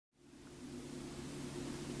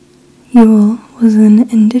Yule was an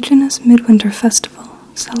indigenous midwinter festival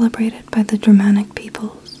celebrated by the Germanic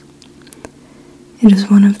peoples. It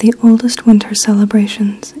is one of the oldest winter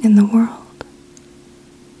celebrations in the world.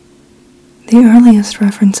 The earliest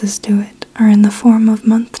references to it are in the form of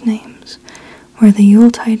month names, where the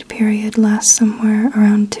Yuletide period lasts somewhere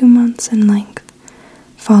around 2 months in length,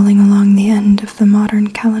 falling along the end of the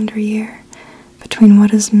modern calendar year between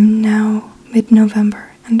what is now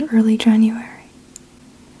mid-November and early January.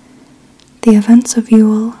 The events of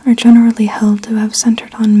Yule are generally held to have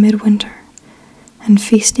centered on midwinter, and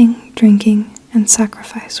feasting, drinking, and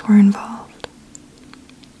sacrifice were involved.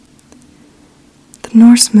 The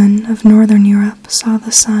Norsemen of northern Europe saw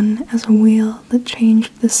the sun as a wheel that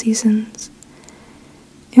changed the seasons.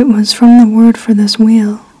 It was from the word for this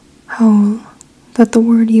wheel, Howl, that the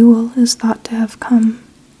word Yule is thought to have come.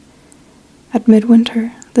 At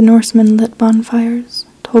midwinter, the Norsemen lit bonfires,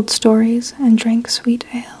 told stories, and drank sweet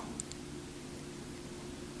ale.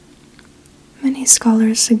 Many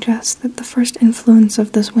scholars suggest that the first influence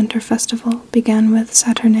of this winter festival began with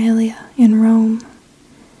Saturnalia in Rome.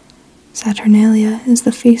 Saturnalia is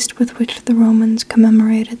the feast with which the Romans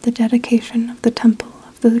commemorated the dedication of the temple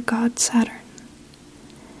of the god Saturn.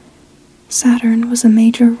 Saturn was a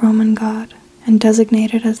major Roman god and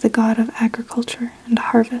designated as the god of agriculture and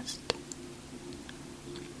harvest.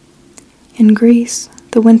 In Greece,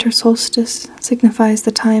 the winter solstice signifies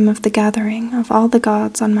the time of the gathering of all the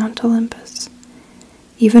gods on Mount Olympus.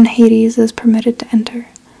 Even Hades is permitted to enter,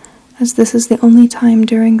 as this is the only time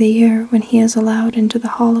during the year when he is allowed into the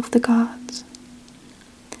hall of the gods.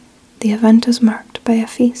 The event is marked by a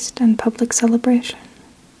feast and public celebration.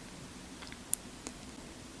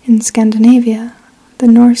 In Scandinavia, the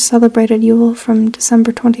Norse celebrated Yule from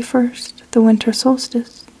December 21st, the winter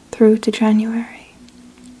solstice, through to January.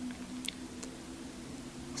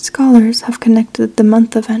 Scholars have connected the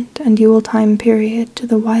month event and Yule time period to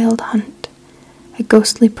the Wild Hunt, a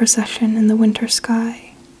ghostly procession in the winter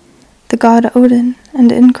sky, the god Odin,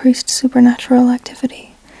 and increased supernatural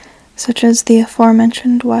activity, such as the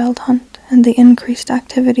aforementioned Wild Hunt and the increased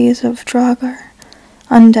activities of Draugr,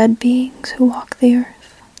 undead beings who walk the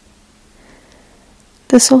earth.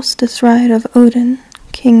 The solstice rite of Odin,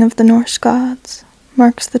 king of the Norse gods,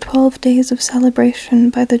 marks the 12 days of celebration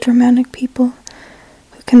by the Germanic people,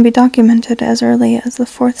 who can be documented as early as the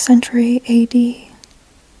 4th century AD.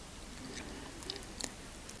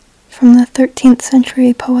 From the 13th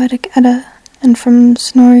century Poetic Edda and from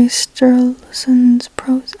Snorri Sturluson's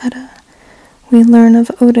Prose Edda, we learn of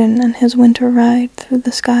Odin and his winter ride through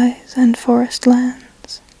the skies and forest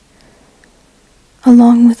lands.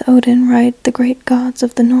 Along with Odin ride the great gods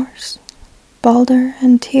of the Norse, Balder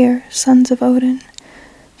and Tyr, sons of Odin.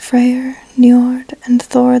 Freyr, Njord, and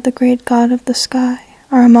Thor, the great god of the sky,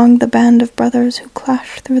 are among the band of brothers who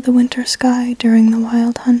clash through the winter sky during the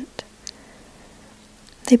Wild Hunt.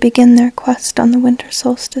 They begin their quest on the winter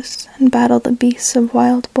solstice and battle the beasts of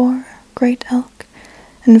wild boar, great elk,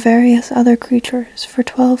 and various other creatures for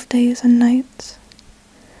 12 days and nights.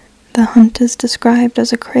 The hunt is described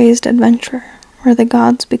as a crazed adventure, where the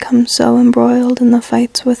gods become so embroiled in the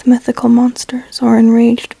fights with mythical monsters or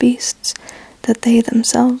enraged beasts that they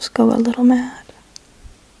themselves go a little mad.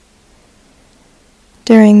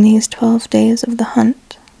 During these 12 days of the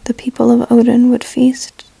hunt, the people of Odin would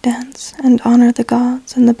feast, dance, and honor the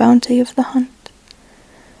gods and the bounty of the hunt.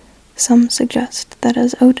 Some suggest that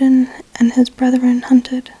as Odin and his brethren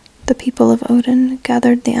hunted, the people of Odin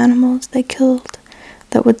gathered the animals they killed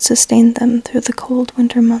that would sustain them through the cold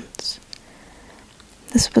winter months.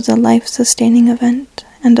 This was a life-sustaining event,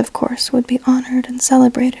 and of course would be honored and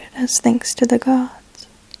celebrated as thanks to the gods.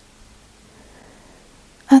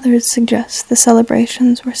 Others suggest the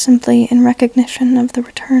celebrations were simply in recognition of the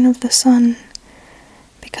return of the sun,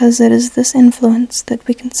 because it is this influence that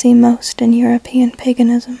we can see most in European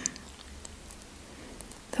paganism.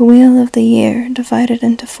 The wheel of the year, divided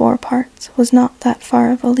into 4 parts, was not that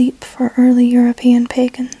far of a leap for early European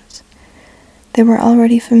pagans. They were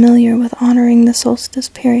already familiar with honoring the solstice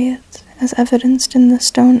periods, as evidenced in the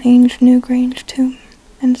Stone Age Newgrange tomb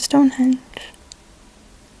and Stonehenge.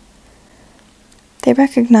 They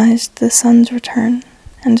recognized the sun's return,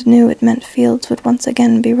 and knew it meant fields would once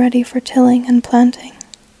again be ready for tilling and planting.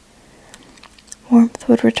 Warmth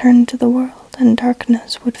would return to the world, and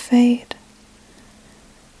darkness would fade.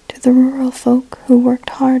 To the rural folk who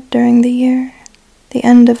worked hard during the year, the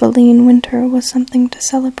end of a lean winter was something to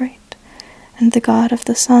celebrate, and the god of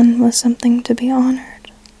the sun was something to be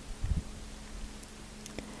honored.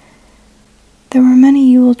 There were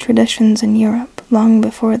many Yule traditions in Europe long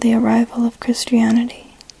before the arrival of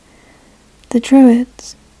Christianity. The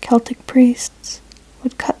Druids, Celtic priests,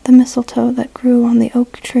 would cut the mistletoe that grew on the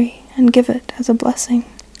oak tree and give it as a blessing.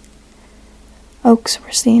 Oaks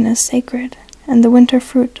were seen as sacred, and the winter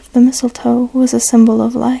fruit of the mistletoe was a symbol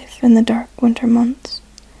of life in the dark winter months.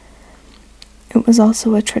 It was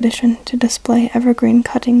also a tradition to display evergreen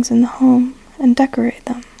cuttings in the home and decorate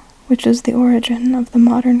them, which is the origin of the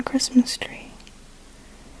modern Christmas tree.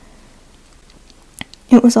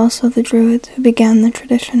 It was also the Druids who began the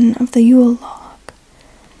tradition of the Yule log.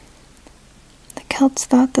 The Celts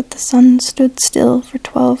thought that the sun stood still for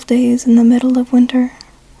 12 days in the middle of winter,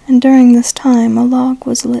 and during this time a log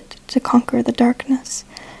was lit to conquer the darkness,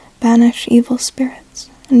 banish evil spirits,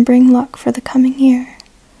 and bring luck for the coming year.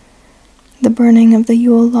 The burning of the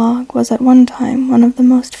Yule log was at one time one of the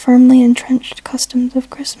most firmly entrenched customs of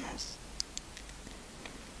Christmas.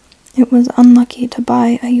 It was unlucky to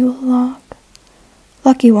buy a Yule log.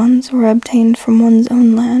 Lucky ones were obtained from one's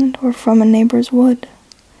own land or from a neighbor's wood.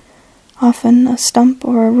 Often a stump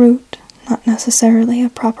or a root, not necessarily a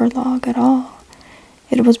proper log at all.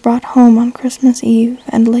 It was brought home on Christmas Eve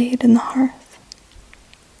and laid in the hearth.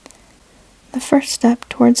 The first step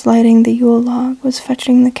towards lighting the Yule log was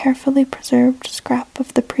fetching the carefully preserved scrap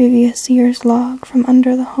of the previous year's log from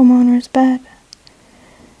under the homeowner's bed.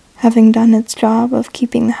 Having done its job of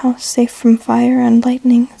keeping the house safe from fire and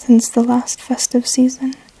lightning since the last festive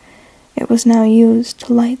season, it was now used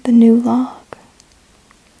to light the new log.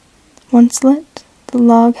 Once lit, the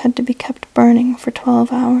log had to be kept burning for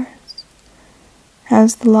 12 hours.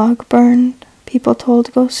 As the log burned, people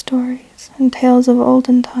told ghost stories and tales of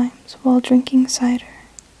olden times while drinking cider.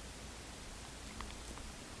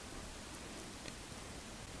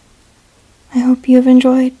 I hope you have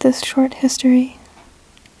enjoyed this short history.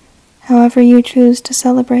 However you choose to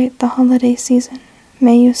celebrate the holiday season,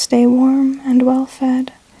 may you stay warm and well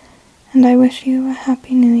fed, and I wish you a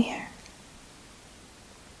Happy New Year.